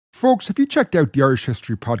Folks, have you checked out the Irish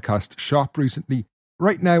History Podcast shop recently?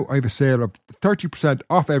 Right now, I have a sale of 30%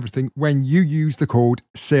 off everything when you use the code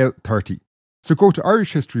SALE30. So go to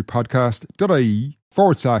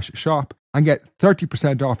irishhistorypodcast.ie/shop and get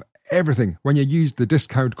 30% off everything when you use the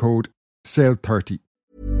discount code SALE30.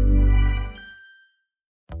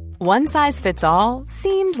 One size fits all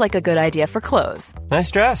seemed like a good idea for clothes.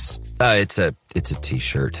 Nice dress. It's a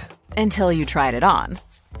t-shirt. Until you tried it on.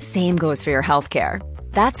 Same goes for your healthcare.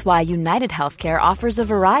 That's why United Healthcare offers a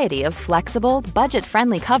variety of flexible,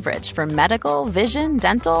 budget-friendly coverage for medical, vision,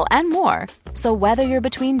 dental, and more. So whether you're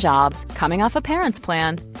between jobs, coming off a parent's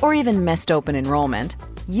plan, or even missed open enrollment,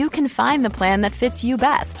 you can find the plan that fits you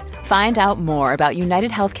best. Find out more about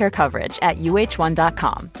United Healthcare coverage at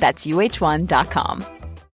uh1.com. That's uh1.com.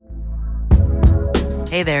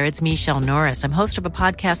 Hey there, it's Michelle Norris. I'm host of a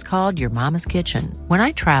podcast called Your Mama's Kitchen. When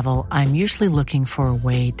I travel, I'm usually looking for a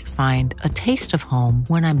way to find a taste of home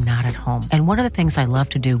when I'm not at home. And one of the things I love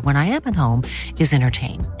to do when I am at home is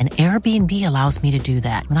entertain. And Airbnb allows me to do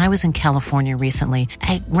that. When I was in California recently,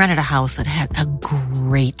 I rented a house that had a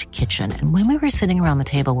great kitchen. And when we were sitting around the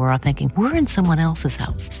table, we're all thinking, we're in someone else's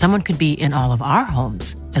house. Someone could be in all of our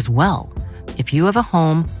homes as well. If you have a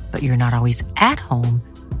home, but you're not always at home,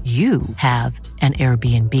 you have an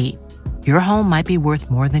Airbnb. Your home might be worth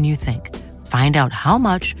more than you think. Find out how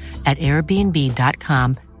much at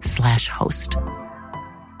airbnb.com/host.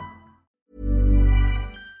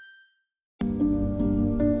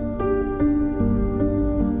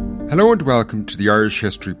 Hello and welcome to the Irish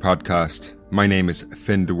History Podcast. My name is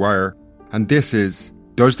Finn Dwyer, and this is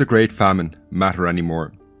Does the Great Famine Matter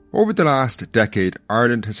Anymore? Over the last decade,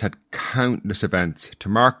 Ireland has had countless events to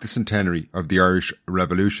mark the centenary of the Irish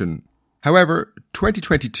Revolution. However,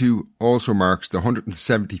 2022 also marks the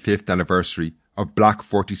 175th anniversary of Black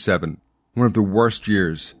 47, one of the worst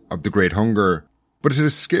years of the Great Hunger. But it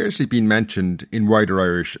has scarcely been mentioned in wider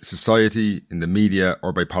Irish society, in the media,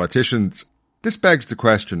 or by politicians. This begs the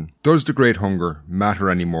question, does the Great Hunger matter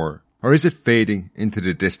anymore? Or is it fading into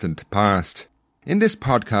the distant past? In this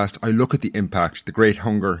podcast, I look at the impact the Great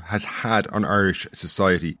Hunger has had on Irish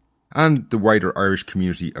society and the wider Irish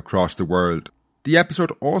community across the world. The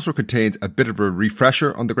episode also contains a bit of a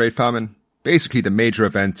refresher on the Great Famine, basically the major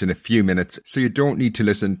events in a few minutes, so you don't need to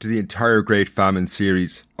listen to the entire Great Famine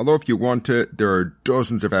series. Although if you want to, there are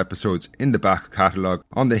dozens of episodes in the back catalogue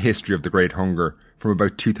on the history of the Great Hunger from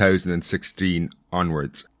about 2016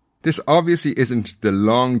 onwards. This obviously isn't the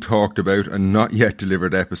long talked about and not yet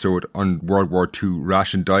delivered episode on World War II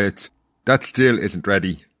ration diets. That still isn't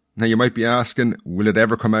ready. Now you might be asking, will it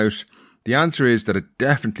ever come out? The answer is that it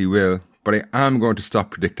definitely will, but I am going to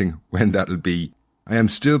stop predicting when that'll be. I am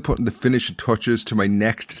still putting the finishing touches to my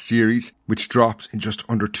next series, which drops in just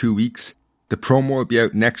under 2 weeks. The promo will be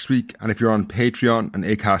out next week, and if you're on Patreon and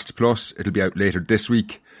Acast Plus, it'll be out later this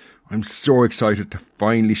week. I'm so excited to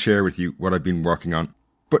finally share with you what I've been working on.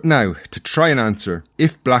 But now, to try and answer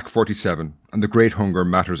if Black 47 and the Great Hunger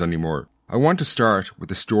matters anymore, I want to start with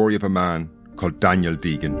the story of a man called Daniel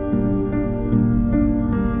Deegan.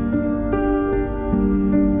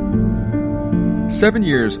 Seven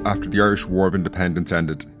years after the Irish War of Independence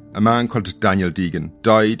ended, a man called Daniel Deegan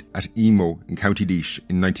died at Emo in County Laois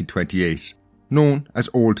in 1928. Known as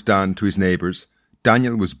Old Dan to his neighbours,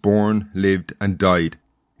 Daniel was born, lived and died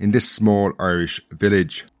in this small Irish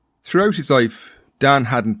village. Throughout his life, Dan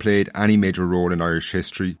hadn't played any major role in Irish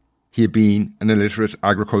history. He had been an illiterate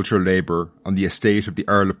agricultural labourer on the estate of the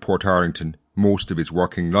Earl of Portarlington most of his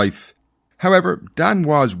working life. However, Dan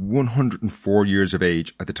was 104 years of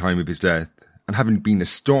age at the time of his death, and having been a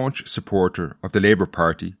staunch supporter of the Labour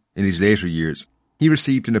Party in his later years, he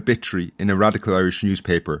received an obituary in a radical Irish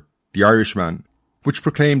newspaper, The Irishman, which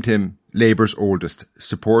proclaimed him Labour's oldest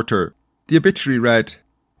supporter. The obituary read,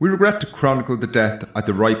 "We regret to chronicle the death at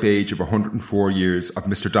the ripe age of 104 years of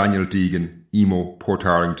Mr. Daniel Deegan, Emo,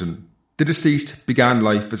 Portarlington. The deceased began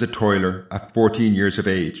life as a toiler at 14 years of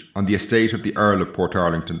age on the estate of the Earl of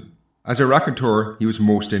Portarlington. As a raconteur, he was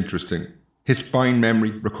most interesting. His fine memory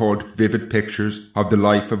recalled vivid pictures of the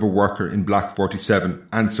life of a worker in Black 47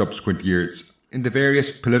 and subsequent years. In the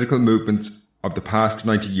various political movements of the past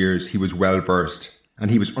 90 years, he was well versed, and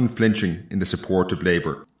he was unflinching in the support of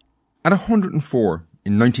Labour. At 104,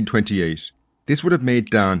 in 1928, this would have made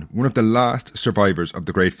Dan one of the last survivors of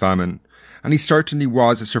the Great Famine, and he certainly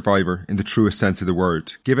was a survivor in the truest sense of the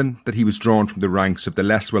word, given that he was drawn from the ranks of the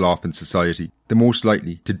less well-off in society, the most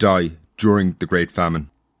likely to die during the Great Famine.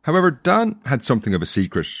 However, Dan had something of a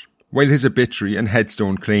secret. While his obituary and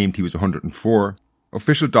headstone claimed he was 104,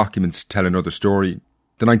 official documents tell another story.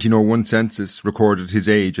 The 1901 census recorded his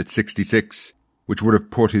age at 66. which would have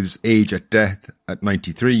put his age at death at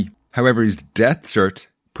 93. However, his death cert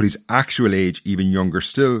put his actual age even younger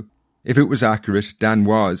still. If it was accurate, Dan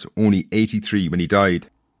was only 83 when he died.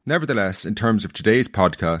 Nevertheless, in terms of today's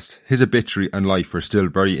podcast, his obituary and life are still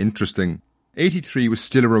very interesting. 83 was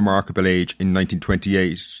still a remarkable age in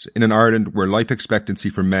 1928, in an Ireland where life expectancy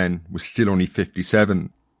for men was still only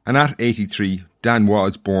 57. And at 83, Dan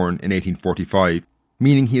was born in 1845,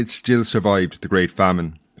 meaning he had still survived the Great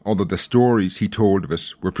Famine, although the stories he told of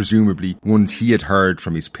it were presumably ones he had heard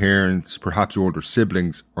from his parents, perhaps older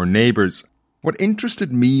siblings or neighbours. What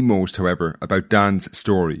interested me most, however, about Dan's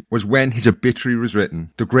story was when his obituary was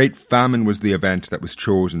written, the Great Famine was the event that was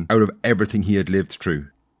chosen out of everything he had lived through.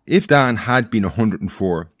 If Dan had been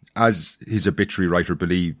 104, as his obituary writer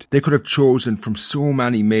believed, they could have chosen from so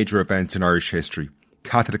many major events in Irish history.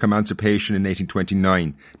 Catholic emancipation in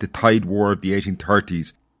 1829, the Tide War of the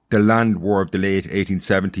 1830s, the Land War of the late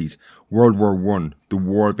 1870s, World War I, the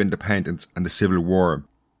War of Independence and the Civil War.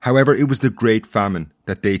 However, it was the Great Famine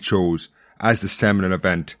that they chose as the seminal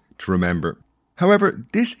event to remember. However,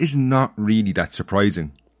 this is not really that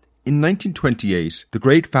surprising. In 1928, the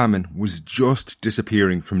Great Famine was just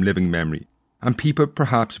disappearing from living memory, and people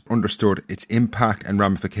perhaps understood its impact and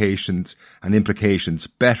ramifications and implications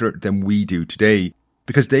better than we do today,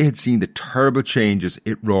 because they had seen the terrible changes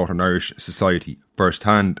it wrought on Irish society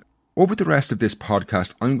firsthand. Over the rest of this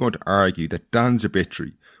podcast, I'm going to argue that Dan's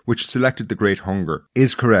obituary, which selected the Great Hunger,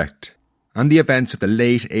 is correct, and the events of the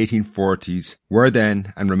late 1840s were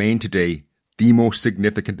then, and remain today, the most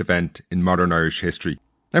significant event in modern Irish history.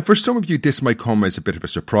 Now, for some of you, this might come as a bit of a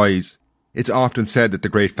surprise. It's often said that the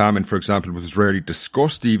Great Famine, for example, was rarely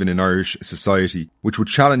discussed even in Irish society, which would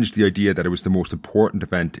challenge the idea that it was the most important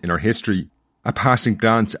event in our history. A passing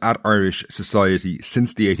glance at Irish society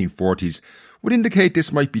since the 1840s would indicate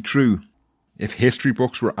this might be true. If history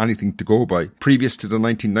books were anything to go by, previous to the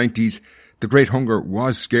 1990s, the Great Hunger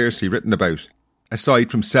was scarcely written about.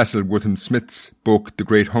 Aside from Cecil Wortham Smith's book, The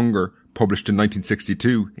Great Hunger, published in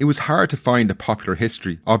 1962, it was hard to find a popular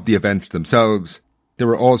history of the events themselves. There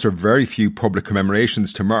were also very few public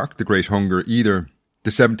commemorations to mark the Great Hunger either. The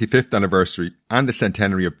 75th anniversary and the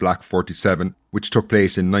centenary of Black 47, which took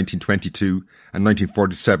place in 1922 and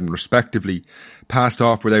 1947 respectively, passed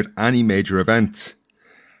off without any major events.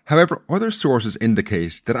 However, other sources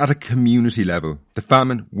indicate that at a community level, the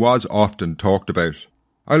famine was often talked about.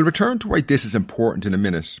 I'll return to why this is important in a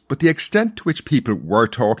minute, but the extent to which people were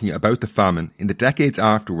talking about the famine in the decades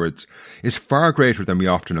afterwards is far greater than we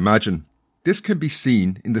often imagine. This can be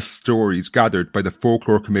seen in the stories gathered by the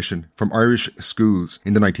Folklore Commission from Irish schools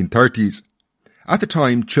in the 1930s. At the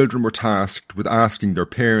time, children were tasked with asking their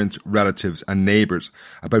parents, relatives and neighbours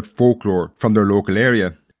about folklore from their local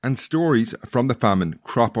area, and stories from the famine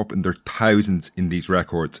crop up in their thousands in these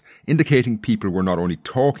records, indicating people were not only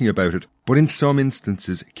talking about it, but in some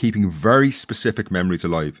instances keeping very specific memories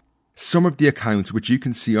alive. Some of the accounts, which you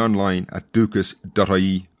can see online at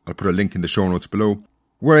duchas.ie, I'll put a link in the show notes below,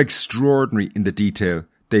 were extraordinary in the detail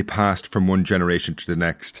they passed from one generation to the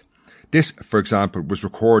next. This, for example, was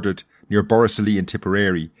recorded near Borrisoleigh in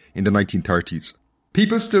Tipperary in the 1930s.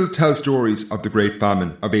 People still tell stories of the Great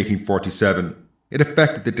Famine of 1847. It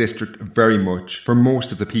affected the district very much, for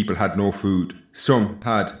most of the people had no food. Some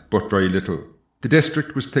had, but very little. The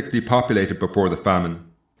district was thickly populated before the famine.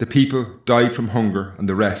 The people died from hunger and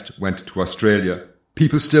the rest went to Australia.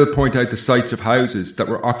 People still point out the sites of houses that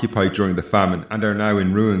were occupied during the famine and are now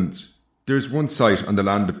in ruins. There is one site on the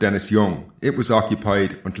land of Dennis Young. It was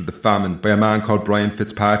occupied until the famine by a man called Brian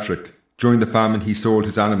Fitzpatrick. During the famine he sold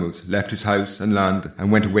his animals, left his house and land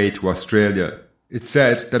and went away to Australia. It's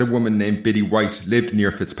said that a woman named Biddy White lived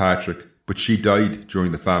near Fitzpatrick, but she died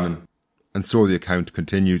during the famine. And so the account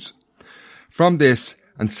continues. From this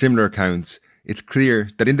and similar accounts, it's clear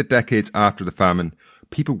that in the decades after the famine,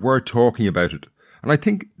 people were talking about it, and I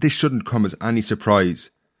think this shouldn't come as any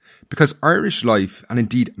surprise, because Irish life, and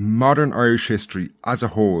indeed modern Irish history as a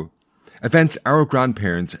whole, events our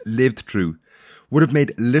grandparents lived through, would have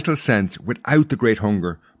made little sense without the Great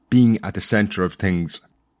Hunger being at the centre of things.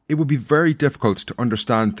 It would be very difficult to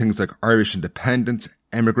understand things like Irish independence,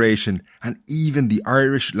 emigration, and even the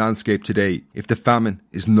Irish landscape today if the famine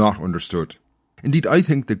is not understood. Indeed, I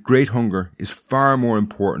think the Great Hunger is far more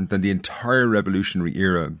important than the entire revolutionary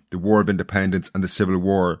era, the War of Independence and the Civil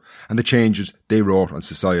War, and the changes they wrought on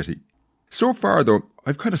society. So far, though,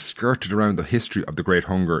 I've kind of skirted around the history of the Great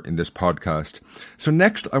Hunger in this podcast. So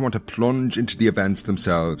next, I want to plunge into the events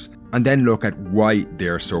themselves, and then look at why they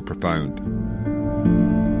are so profound.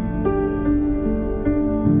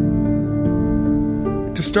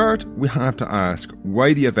 To start, we have to ask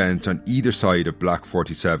why the events on either side of Black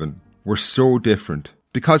 47, were so different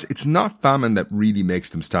because it's not famine that really makes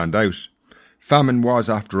them stand out. Famine was,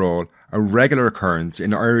 after all, a regular occurrence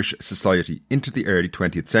in Irish society into the early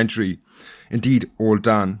 20th century. Indeed, old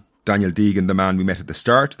Daniel Deegan, the man we met at the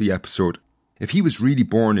start of the episode, if he was really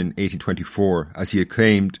born in 1824, as he had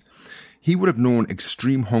claimed, he would have known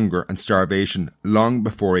extreme hunger and starvation long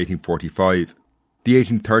before 1845. The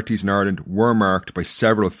 1830s in Ireland were marked by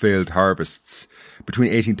several failed harvests.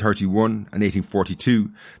 Between 1831 and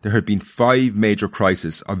 1842, there had been 5 major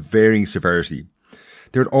crises of varying severity.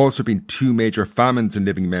 There had also been 2 major famines in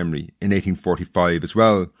living memory in 1845 as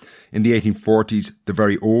well. In the 1840s, the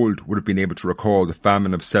very old would have been able to recall the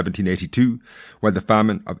famine of 1782, while the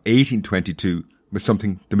famine of 1822 was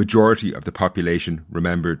something the majority of the population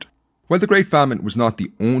remembered. While the Great Famine was not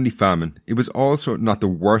the only famine, it was also not the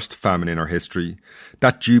worst famine in our history.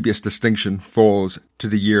 That dubious distinction falls to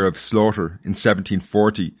the year of slaughter in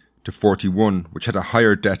 1740 to 41, which had a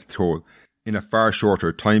higher death toll in a far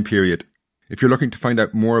shorter time period. If you're looking to find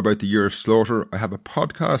out more about the year of slaughter, I have a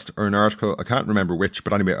podcast or an article, I can't remember which,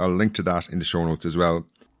 but anyway, I'll link to that in the show notes as well.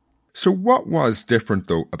 So what was different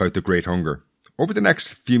though about the Great Hunger? Over the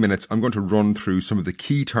next few minutes, I'm going to run through some of the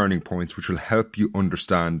key turning points which will help you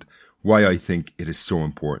understand why I think it is so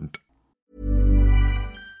important.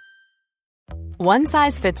 One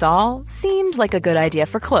size fits all seemed like a good idea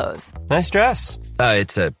for clothes. Nice dress.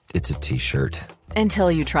 It's a t-shirt.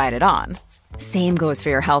 Until you tried it on. Same goes for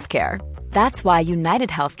your healthcare. That's why United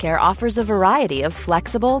Healthcare offers a variety of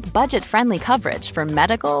flexible, budget-friendly coverage for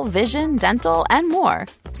medical, vision, dental, and more.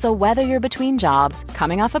 So whether you're between jobs,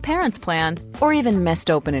 coming off a parent's plan, or even missed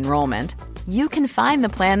open enrollment, you can find the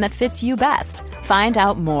plan that fits you best. Find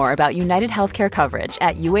out more about United Healthcare coverage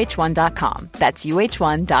at uh1.com. That's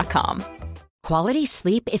uh1.com. Quality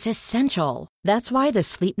sleep is essential. That's why the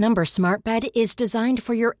Sleep Number Smart Bed is designed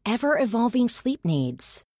for your ever-evolving sleep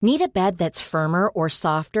needs. Need a bed that's firmer or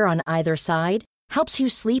softer on either side? Helps you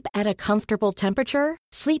sleep at a comfortable temperature?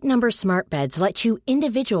 Sleep Number Smart Beds let you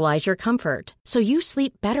individualize your comfort, so you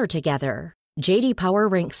sleep better together. J.D. Power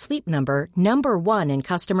ranks Sleep Number number 1 in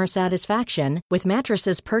customer satisfaction with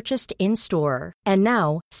mattresses purchased in-store. And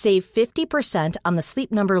now, save 50% on the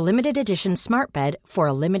Sleep Number Limited Edition Smart Bed for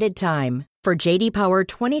a limited time. For J.D. Power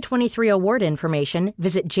 2023 award information,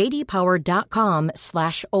 visit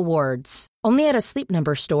jdpower.com/awards. Only at a Sleep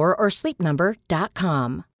Number store or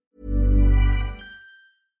sleepnumber.com.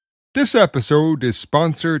 This episode is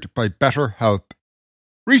sponsored by BetterHelp.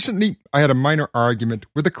 Recently, I had a minor argument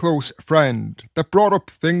with a close friend that brought up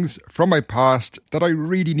things from my past that I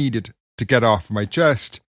really needed to get off my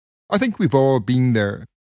chest. I think we've all been there.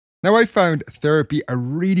 Now, I found therapy a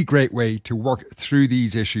really great way to work through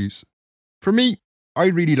these issues. For me, I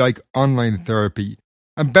really like online therapy,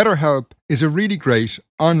 and BetterHelp is a really great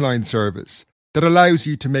online service that allows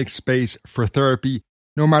you to make space for therapy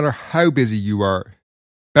no matter how busy you are.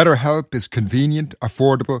 BetterHelp is convenient,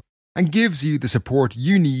 affordable, and gives you the support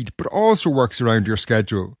you need, but also works around your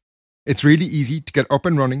schedule. It's really easy to get up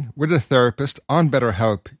and running with a therapist on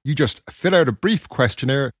BetterHelp. You just fill out a brief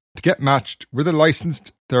questionnaire to get matched with a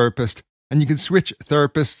licensed therapist, and you can switch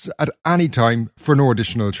therapists at any time for no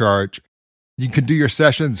additional charge. You can do your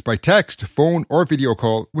sessions by text, phone, or video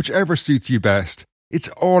call, whichever suits you best. It's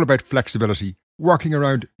all about flexibility, working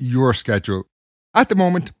around your schedule. At the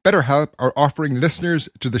moment, BetterHelp are offering listeners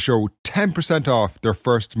to the show 10% off their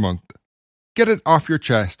first month. Get it off your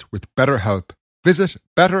chest with BetterHelp. Visit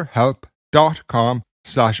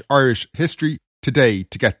betterhelp.com/Irish history today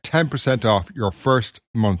to get 10% off your first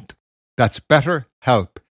month. That's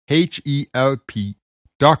BetterHelp,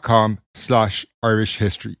 HELP.com/Irish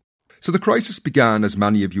history. So the crisis began, as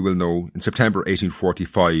many of you will know, in September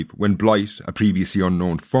 1845, when blight, a previously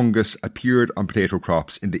unknown fungus, appeared on potato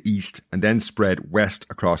crops in the east and then spread west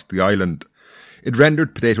across the island. It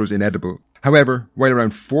rendered potatoes inedible. However, while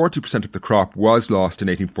around 40% of the crop was lost in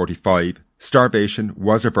 1845, starvation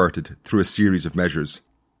was averted through a series of measures.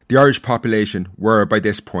 The Irish population were, by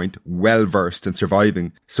this point, well versed in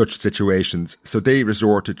surviving such situations, so they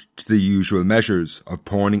resorted to the usual measures of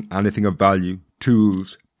pawning anything of value,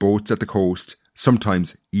 tools, boats at the coast,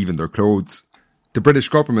 sometimes even their clothes. The British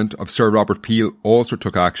government of Sir Robert Peel also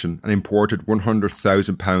took action and imported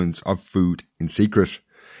 £100,000 of food in secret.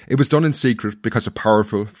 It was done in secret because a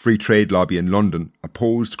powerful free trade lobby in London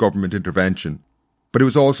opposed government intervention. But it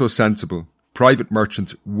was also sensible. Private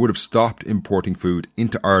merchants would have stopped importing food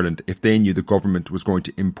into Ireland if they knew the government was going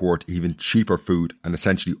to import even cheaper food and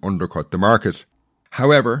essentially undercut the market.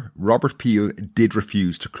 However, Robert Peel did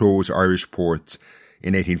refuse to close Irish ports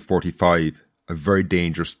in 1845, a very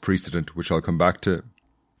dangerous precedent which I'll come back to.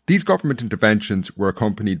 These government interventions were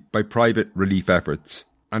accompanied by private relief efforts.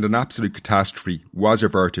 and an absolute catastrophe was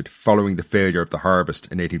averted following the failure of the harvest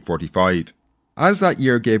in 1845. As that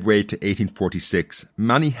year gave way to 1846,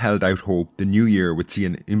 many held out hope the new year would see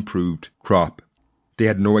an improved crop. They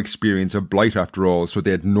had no experience of blight after all, so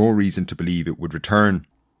they had no reason to believe it would return.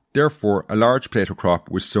 Therefore, a large potato crop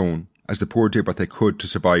was sown, as the poor did what they could to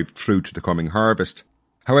survive through to the coming harvest.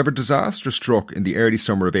 However, disaster struck in the early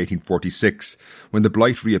summer of 1846, when the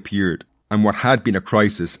blight reappeared, and what had been a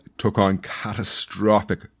crisis took on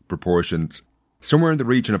catastrophic proportions. Somewhere in the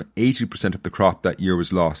region of 80% of the crop that year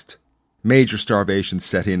was lost. Major starvation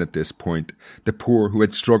set in at this point. The poor who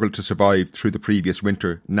had struggled to survive through the previous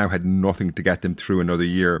winter now had nothing to get them through another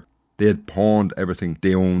year. They had pawned everything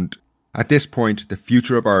they owned. At this point, the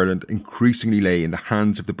future of Ireland increasingly lay in the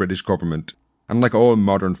hands of the British government, and like all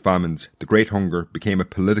modern famines, the Great Hunger became a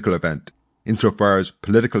political event, insofar as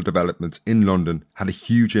political developments in London had a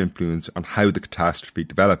huge influence on how the catastrophe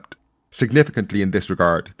developed. Significantly in this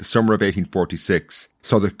regard, the summer of 1846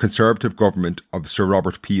 saw the Conservative government of Sir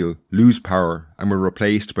Robert Peel lose power and were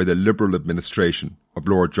replaced by the Liberal administration of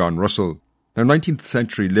Lord John Russell. Now, 19th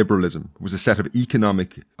century liberalism was a set of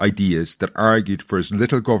economic ideas that argued for as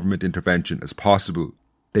little government intervention as possible.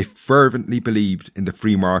 They fervently believed in the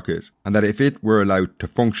free market and that if it were allowed to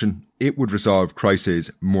function, it would resolve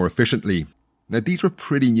crises more efficiently. Now, these were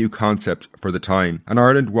pretty new concepts for the time, and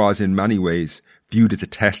Ireland was in many ways viewed as a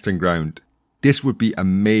testing ground. This would be a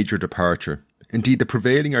major departure. Indeed, the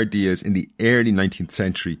prevailing ideas in the early 19th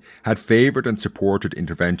century had favoured and supported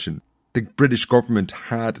intervention. The British government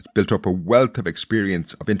had built up a wealth of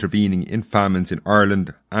experience of intervening in famines in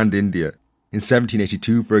Ireland and India. In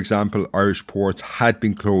 1782, for example, Irish ports had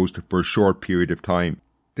been closed for a short period of time.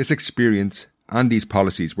 This experience and these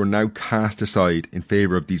policies were now cast aside in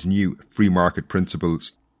favour of these new free market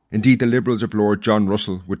principles. Indeed, the Liberals of Lord John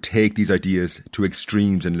Russell would take these ideas to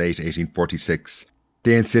extremes in late 1846.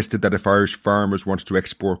 They insisted that if Irish farmers wanted to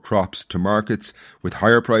export crops to markets with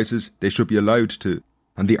higher prices, they should be allowed to,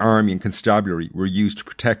 and the army and constabulary were used to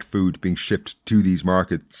protect food being shipped to these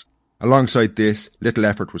markets. Alongside this, little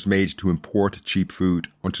effort was made to import cheap food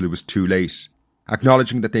until it was too late.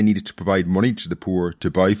 Acknowledging that they needed to provide money to the poor to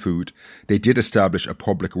buy food, they did establish a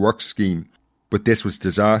public works scheme. But this was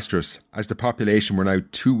disastrous, as the population were now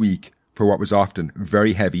too weak for what was often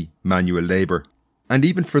very heavy manual labour. And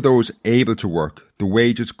even for those able to work, the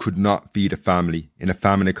wages could not feed a family in a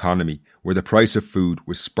famine economy where the price of food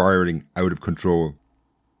was spiralling out of control.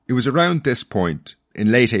 It was around this point, in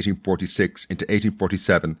late 1846 into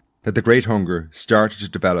 1847, that the Great Hunger started to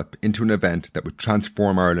develop into an event that would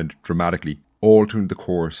transform Ireland dramatically, altering the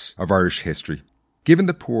course of Irish history. Given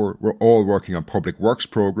the poor were all working on public works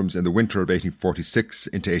programmes in the winter of 1846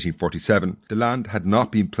 into 1847, the land had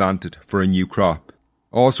not been planted for a new crop.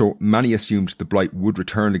 Also, many assumed the blight would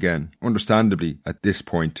return again, understandably, at this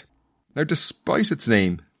point. Now, despite its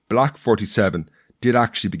name, Black 47 did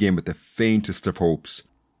actually begin with the faintest of hopes.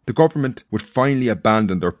 The government would finally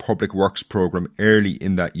abandon their public works programme early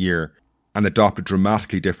in that year and adopt a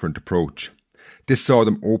dramatically different approach. This saw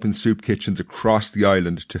them open soup kitchens across the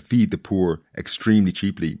island to feed the poor extremely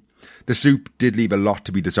cheaply. The soup did leave a lot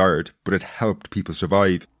to be desired, but it helped people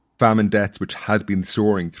survive. Famine deaths, which had been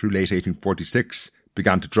soaring through late 1846,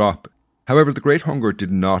 began to drop. However, the Great Hunger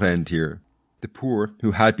did not end here. The poor,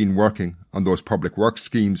 who had been working on those public works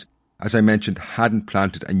schemes, as I mentioned, hadn't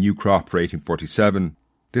planted a new crop for 1847.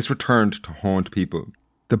 This returned to haunt people.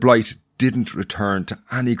 The blight didn't return to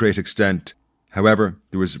any great extent. However,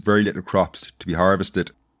 there was very little crops to be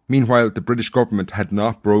harvested. Meanwhile, the British government had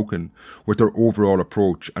not broken with their overall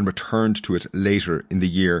approach and returned to it later in the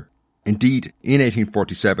year. Indeed, in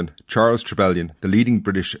 1847, Charles Trevelyan, the leading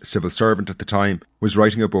British civil servant at the time, was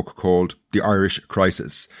writing a book called The Irish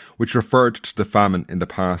Crisis, which referred to the famine in the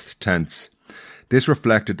past tense. This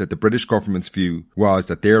reflected that the British government's view was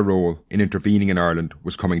that their role in intervening in Ireland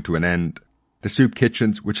was coming to an end. The soup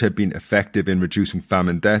kitchens, which had been effective in reducing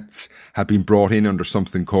famine deaths, had been brought in under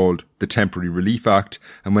something called the Temporary Relief Act,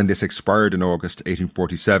 and when this expired in August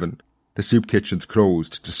 1847, the soup kitchens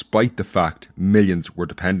closed despite the fact millions were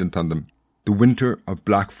dependent on them. The winter of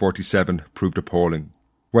Black 47 proved appalling.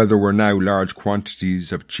 While there were now large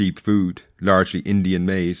quantities of cheap food, largely Indian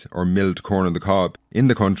maize or milled corn on the cob, in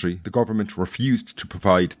the country, the government refused to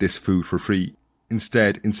provide this food for free,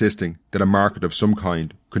 instead insisting that a market of some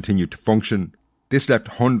kind continued to function. This left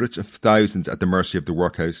hundreds of thousands at the mercy of the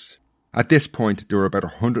workhouse. At this point, there were about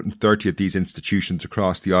 130 of these institutions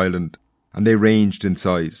across the island, and they ranged in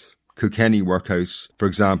size. Kilkenny Workhouse, for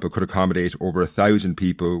example, could accommodate over 1,000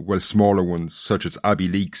 people, while smaller ones, such as Abbey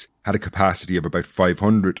Leaks, had a capacity of about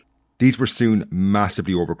 500. These were soon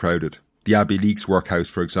massively overcrowded. The Abbey Leaks workhouse,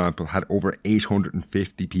 for example, had over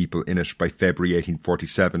 850 people in it by February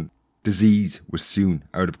 1847. Disease was soon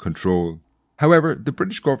out of control. However, the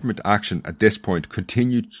British government action at this point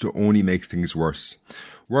continued to only make things worse.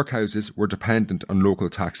 Workhouses were dependent on local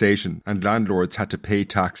taxation and landlords had to pay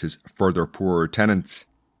taxes for their poorer tenants.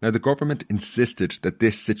 Now the government insisted that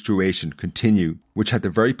this situation continue, which had the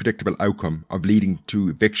very predictable outcome of leading to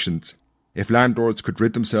evictions. If landlords could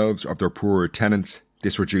rid themselves of their poorer tenants,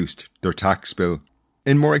 this reduced their tax bill.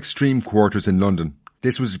 In more extreme quarters in London,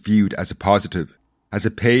 this was viewed as a positive, as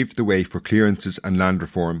it paved the way for clearances and land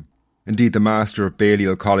reform. Indeed, the master of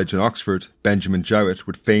Balliol College in Oxford, Benjamin Jowett,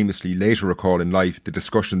 would famously later recall in life the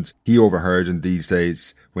discussions he overheard in these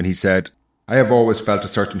days when he said, "I have always felt a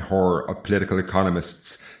certain horror of political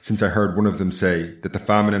economists since I heard one of them say that the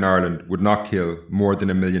famine in Ireland would not kill more than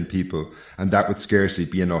 1 million people and that would scarcely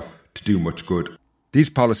be enough to do much good." These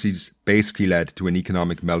policies basically led to an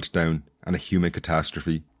economic meltdown and a human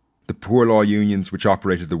catastrophe. The poor law unions which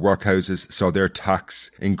operated the workhouses saw their tax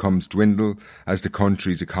incomes dwindle as the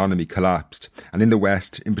country's economy collapsed, and in the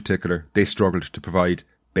West in particular they struggled to provide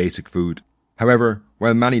basic food. However,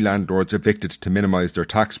 while many landlords evicted to minimise their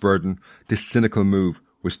tax burden, this cynical move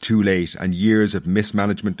was too late and years of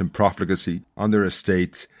mismanagement and profligacy on their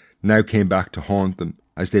estates now came back to haunt them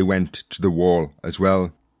as they went to the wall as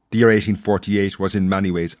well. The year 1848 was in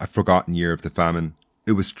many ways a forgotten year of the famine.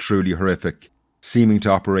 It was truly horrific, seeming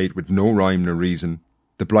to operate with no rhyme nor reason.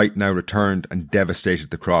 The blight now returned and devastated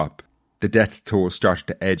the crop. The death toll started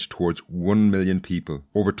to edge towards 1 million people,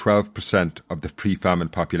 over 12% of the pre-famine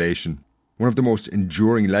population. One of the most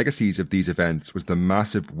enduring legacies of these events was the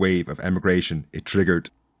massive wave of emigration it triggered,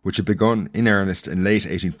 which had begun in earnest in late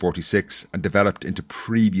 1846 and developed into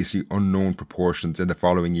previously unknown proportions in the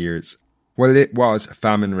following years. While it was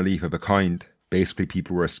famine relief of a kind, basically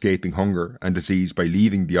people were escaping hunger and disease by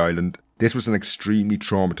leaving the island, this was an extremely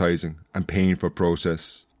traumatising and painful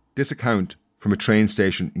process. This account from a train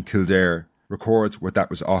station in Kildare records what that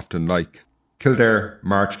was often like. Kildare,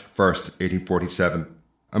 March 1st, 1847.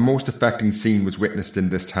 A most affecting scene was witnessed in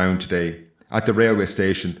this town today. At the railway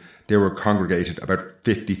station, there were congregated about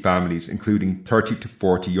 50 families, including 30 to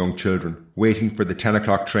 40 young children, waiting for the 10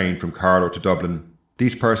 o'clock train from Carlow to Dublin.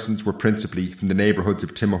 These persons were principally from the neighbourhoods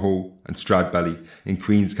of Timahoe and Stradbally in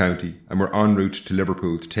Queen's County and were en route to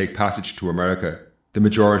Liverpool to take passage to America. The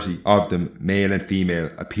majority of them, male and female,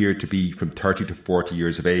 appeared to be from 30 to 40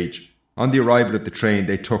 years of age. On the arrival of the train,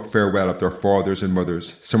 they took farewell of their fathers and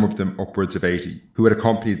mothers, some of them upwards of 80, who had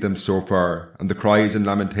accompanied them so far, and the cries and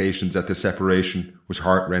lamentations at the separation was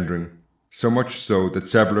heart-rending. So much so that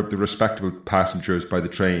several of the respectable passengers by the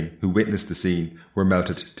train who witnessed the scene were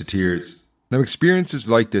melted to tears. Now, experiences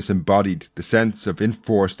like this embodied the sense of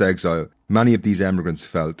enforced exile many of these emigrants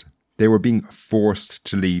felt. They were being forced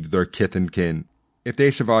to leave their kith and kin. If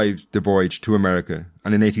they survived the voyage to America,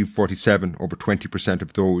 and in 1847 over 20%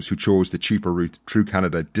 of those who chose the cheaper route through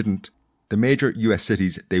Canada didn't, the major US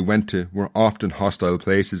cities they went to were often hostile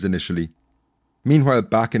places initially. Meanwhile,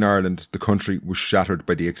 back in Ireland, the country was shattered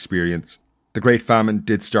by the experience. The Great Famine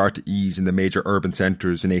did start to ease in the major urban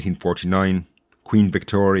centres in 1849. Queen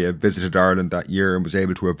Victoria visited Ireland that year and was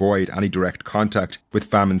able to avoid any direct contact with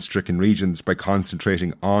famine-stricken regions by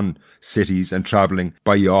concentrating on cities and travelling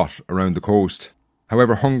by yacht around the coast.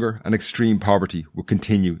 However, hunger and extreme poverty would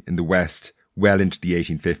continue in the West well into the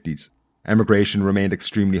 1850s. Emigration remained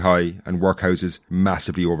extremely high and workhouses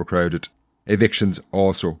massively overcrowded. Evictions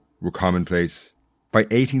also were commonplace. By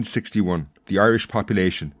 1861, the Irish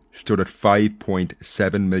population stood at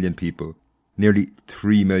 5.7 million people, nearly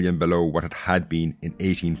 3 million below what it had been in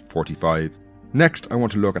 1845. Next, I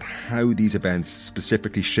want to look at how these events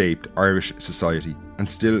specifically shaped Irish society and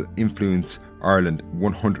still influence Ireland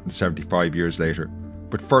 175 years later.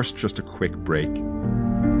 But first, just a quick break.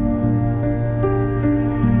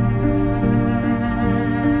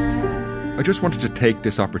 I just wanted to take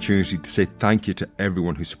this opportunity to say thank you to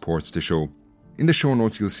everyone who supports the show. In the show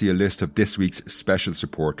notes, you'll see a list of this week's special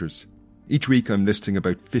supporters. Each week, I'm listing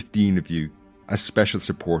about 15 of you as special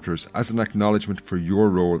supporters as an acknowledgement for your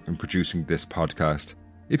role in producing this podcast.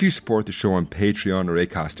 If you support the show on Patreon or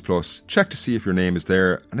Acast Plus, check to see if your name is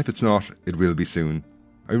there, and if it's not, it will be soon.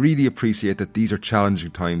 I really appreciate that these are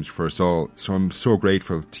challenging times for us all, so I'm so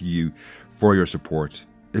grateful to you for your support.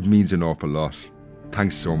 It means an awful lot.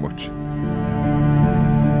 Thanks so much.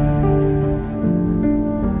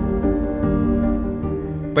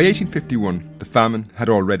 By 1851, the famine had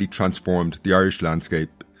already transformed the Irish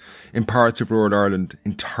landscape. In parts of rural Ireland,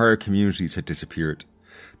 entire communities had disappeared.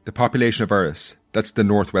 The population of Erris, that's the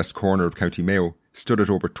northwest corner of County Mayo, stood at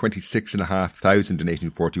over 26,500 in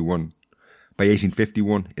 1841. By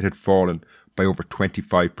 1851, it had fallen by over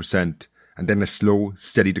 25%, and then a slow,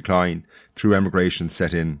 steady decline through emigration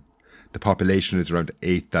set in. The population is around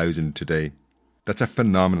 8,000 today. That's a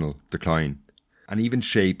phenomenal decline, and even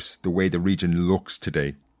shapes the way the region looks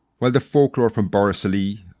today. While the folklore from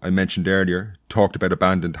Borrisoleigh I mentioned earlier talked about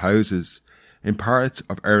abandoned houses, in parts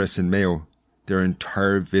of Erris and Mayo, there are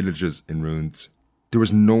entire villages in ruins. There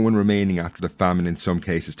was no one remaining after the famine in some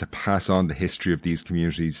cases to pass on the history of these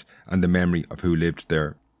communities and the memory of who lived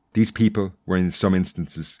there. These people were in some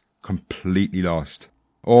instances completely lost.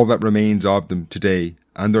 All that remains of them today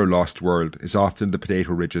and their lost world is often the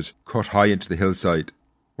potato ridges cut high into the hillside.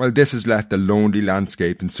 While this has left a lonely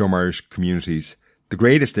landscape in some Irish communities, the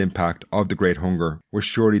greatest impact of the Great Hunger was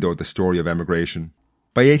surely though the story of emigration.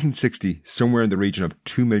 By 1860, somewhere in the region of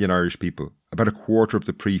 2 million Irish people, about a quarter of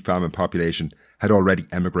the pre-famine population, had already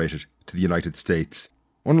emigrated to the United States.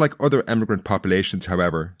 Unlike other emigrant populations,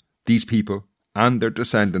 however, these people and their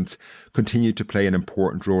descendants continued to play an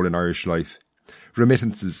important role in Irish life.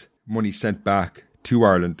 Remittances, money sent back to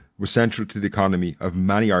Ireland, was central to the economy of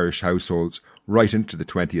many Irish households right into the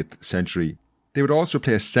 20th century. They would also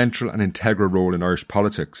play a central and integral role in Irish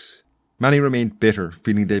politics. Many remained bitter,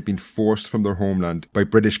 feeling they'd been forced from their homeland by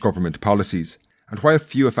British government policies, and while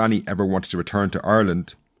few, if any, ever wanted to return to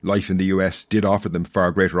Ireland, life in the US did offer them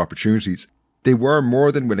far greater opportunities. They were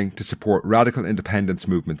more than willing to support radical independence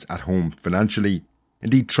movements at home financially.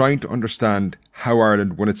 Indeed, trying to understand how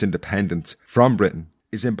Ireland won its independence from Britain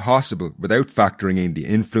is impossible without factoring in the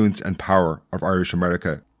influence and power of Irish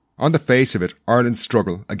America. On the face of it, Ireland's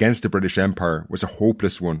struggle against the British Empire was a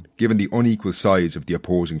hopeless one, given the unequal size of the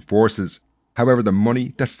opposing forces. However, the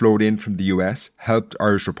money that flowed in from the US helped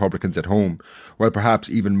Irish Republicans at home, while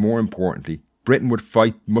perhaps even more importantly, Britain would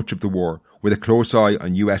fight much of the war with a close eye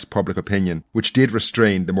on US public opinion, which did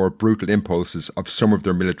restrain the more brutal impulses of some of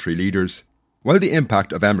their military leaders. While the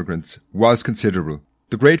impact of emigrants was considerable,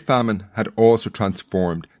 the Great Famine had also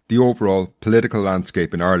transformed the overall political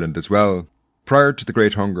landscape in Ireland as well. Prior to the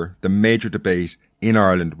Great Hunger, the major debate in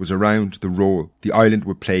Ireland was around the role the island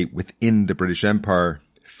would play within the British Empire.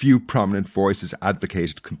 Few prominent voices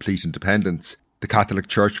advocated complete independence. The Catholic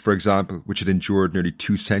Church, for example, which had endured nearly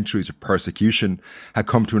 2 centuries of persecution, had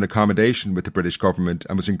come to an accommodation with the British government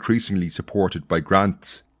and was increasingly supported by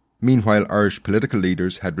grants. Meanwhile, Irish political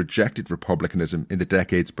leaders had rejected republicanism in the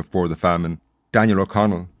decades before the famine. Daniel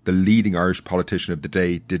O'Connell, the leading Irish politician of the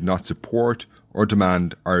day, did not support or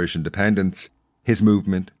demand Irish independence. His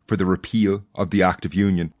movement for the repeal of the Act of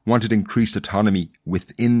Union wanted increased autonomy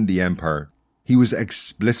within the empire. He was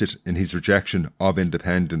explicit in his rejection of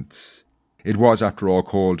independence. It was, after all,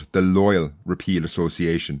 called the Loyal Repeal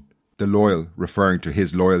Association, the Loyal referring to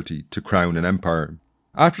his loyalty to Crown and Empire.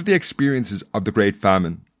 After the experiences of the Great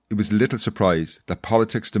Famine, it was little surprise that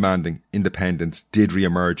politics demanding independence did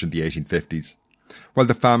re-emerge in the 1850s. While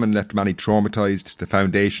the famine left many traumatised, the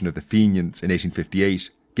foundation of the Fenians in 1858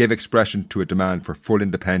 gave expression to a demand for full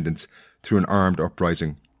independence through an armed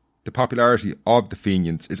uprising. The popularity of the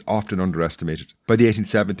Fenians is often underestimated. By the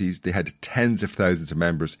 1870s, they had tens of thousands of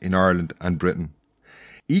members in Ireland and Britain.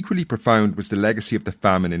 Equally profound was the legacy of the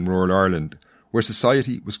famine in rural Ireland, where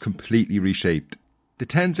society was completely reshaped. The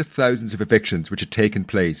tens of thousands of evictions which had taken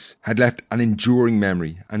place had left an enduring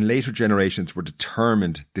memory, and later generations were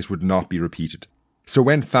determined this would not be repeated. So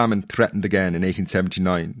when famine threatened again in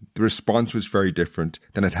 1879, the response was very different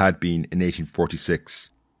than it had been in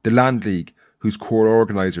 1846. The Land League, whose core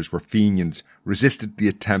organisers were Fenians, resisted the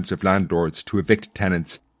attempts of landlords to evict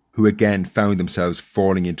tenants who again found themselves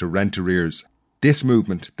falling into rent arrears. This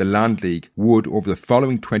movement, the Land League, would over the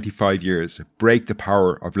following 25 years break the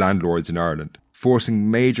power of landlords in Ireland, forcing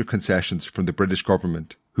major concessions from the British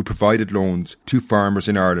government, who provided loans to farmers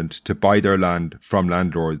in Ireland to buy their land from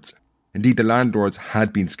landlords. Indeed, the landlords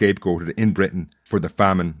had been scapegoated in Britain for the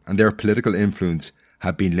famine, and their political influence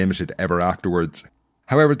had been limited ever afterwards.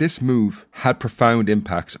 However, this move had profound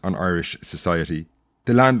impacts on Irish society.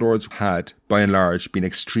 The landlords had, by and large, been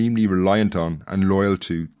extremely reliant on and loyal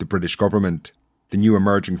to the British government. The new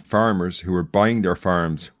emerging farmers who were buying their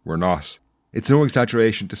farms were not. It's no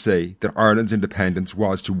exaggeration to say that Ireland's independence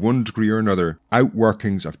was, to one degree or another,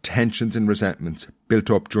 outworkings of tensions and resentments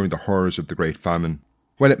built up during the horrors of the Great Famine.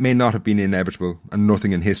 While it may not have been inevitable, and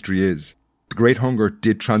nothing in history is, the Great Hunger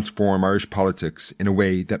did transform Irish politics in a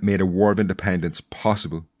way that made a war of independence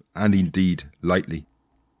possible, and indeed likely.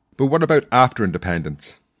 But what about after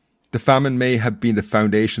independence? The famine may have been the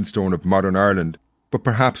foundation stone of modern Ireland, but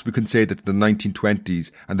perhaps we can say that the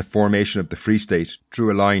 1920s and the formation of the Free State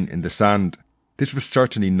drew a line in the sand. This was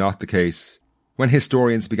certainly not the case. When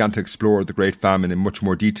historians began to explore the Great Famine in much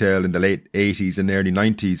more detail in the late 80s and early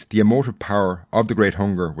 90s, the emotive power of the Great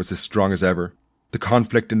Hunger was as strong as ever. The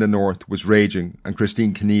conflict in the north was raging, and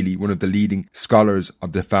Christine Keneally, one of the leading scholars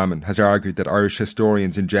of the famine, has argued that Irish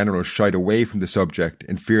historians in general shied away from the subject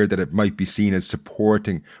in fear that it might be seen as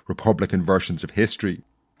supporting Republican versions of history.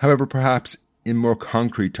 However, perhaps in more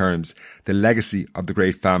concrete terms, the legacy of the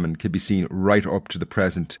Great Famine can be seen right up to the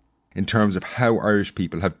present in terms of how Irish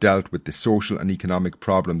people have dealt with the social and economic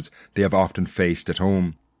problems they have often faced at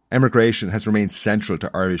home. Emigration has remained central to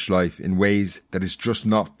Irish life in ways that is just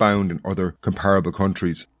not found in other comparable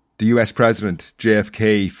countries. The US President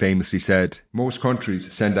JFK famously said, "Most countries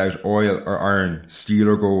send out oil or iron, steel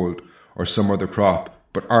or gold, or some other crop,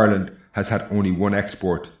 but Ireland has had only one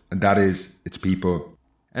export, and that is its people."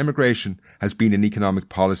 Emigration has been an economic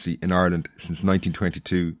policy in Ireland since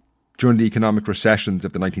 1922. During the economic recessions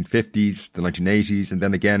of the 1950s, the 1980s, and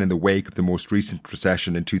then again in the wake of the most recent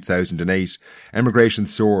recession in 2008, emigration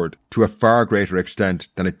soared to a far greater extent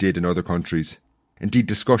than it did in other countries. Indeed,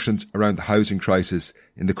 discussions around the housing crisis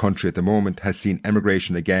in the country at the moment has seen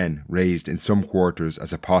emigration again raised in some quarters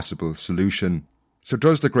as a possible solution. So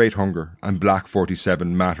does the Great Hunger and Black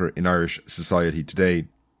 47 matter in Irish society today?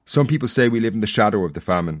 Some people say we live in the shadow of the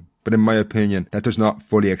famine, but in my opinion, that does not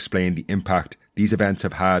fully explain the impact these events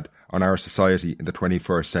have had on our society in the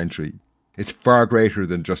 21st century. It's far greater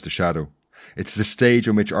than just a shadow. It's the stage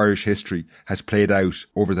on which Irish history has played out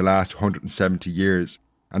over the last 170 years,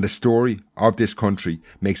 and the story of this country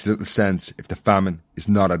makes little sense if the famine is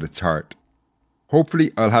not at its heart.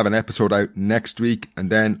 Hopefully I'll have an episode out next week, and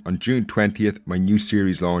then on June 20th my new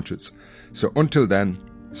series launches. So until then,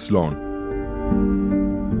 Slán.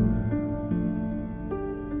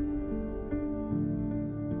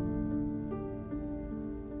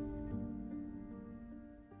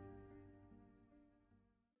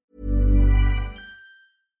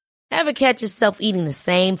 Ever catch yourself eating the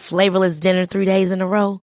same flavorless dinner 3 days in a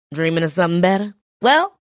row? Dreaming of something better?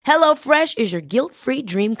 Well, HelloFresh is your guilt-free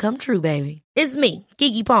dream come true, baby. It's me,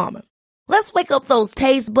 Keke Palmer. Let's wake up those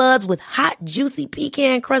taste buds with hot, juicy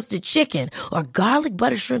pecan-crusted chicken or garlic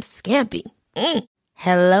butter shrimp scampi.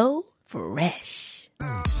 HelloFresh.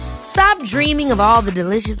 Stop dreaming of all the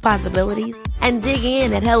delicious possibilities and dig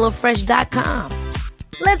in at HelloFresh.com.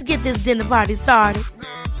 Let's get this dinner party started.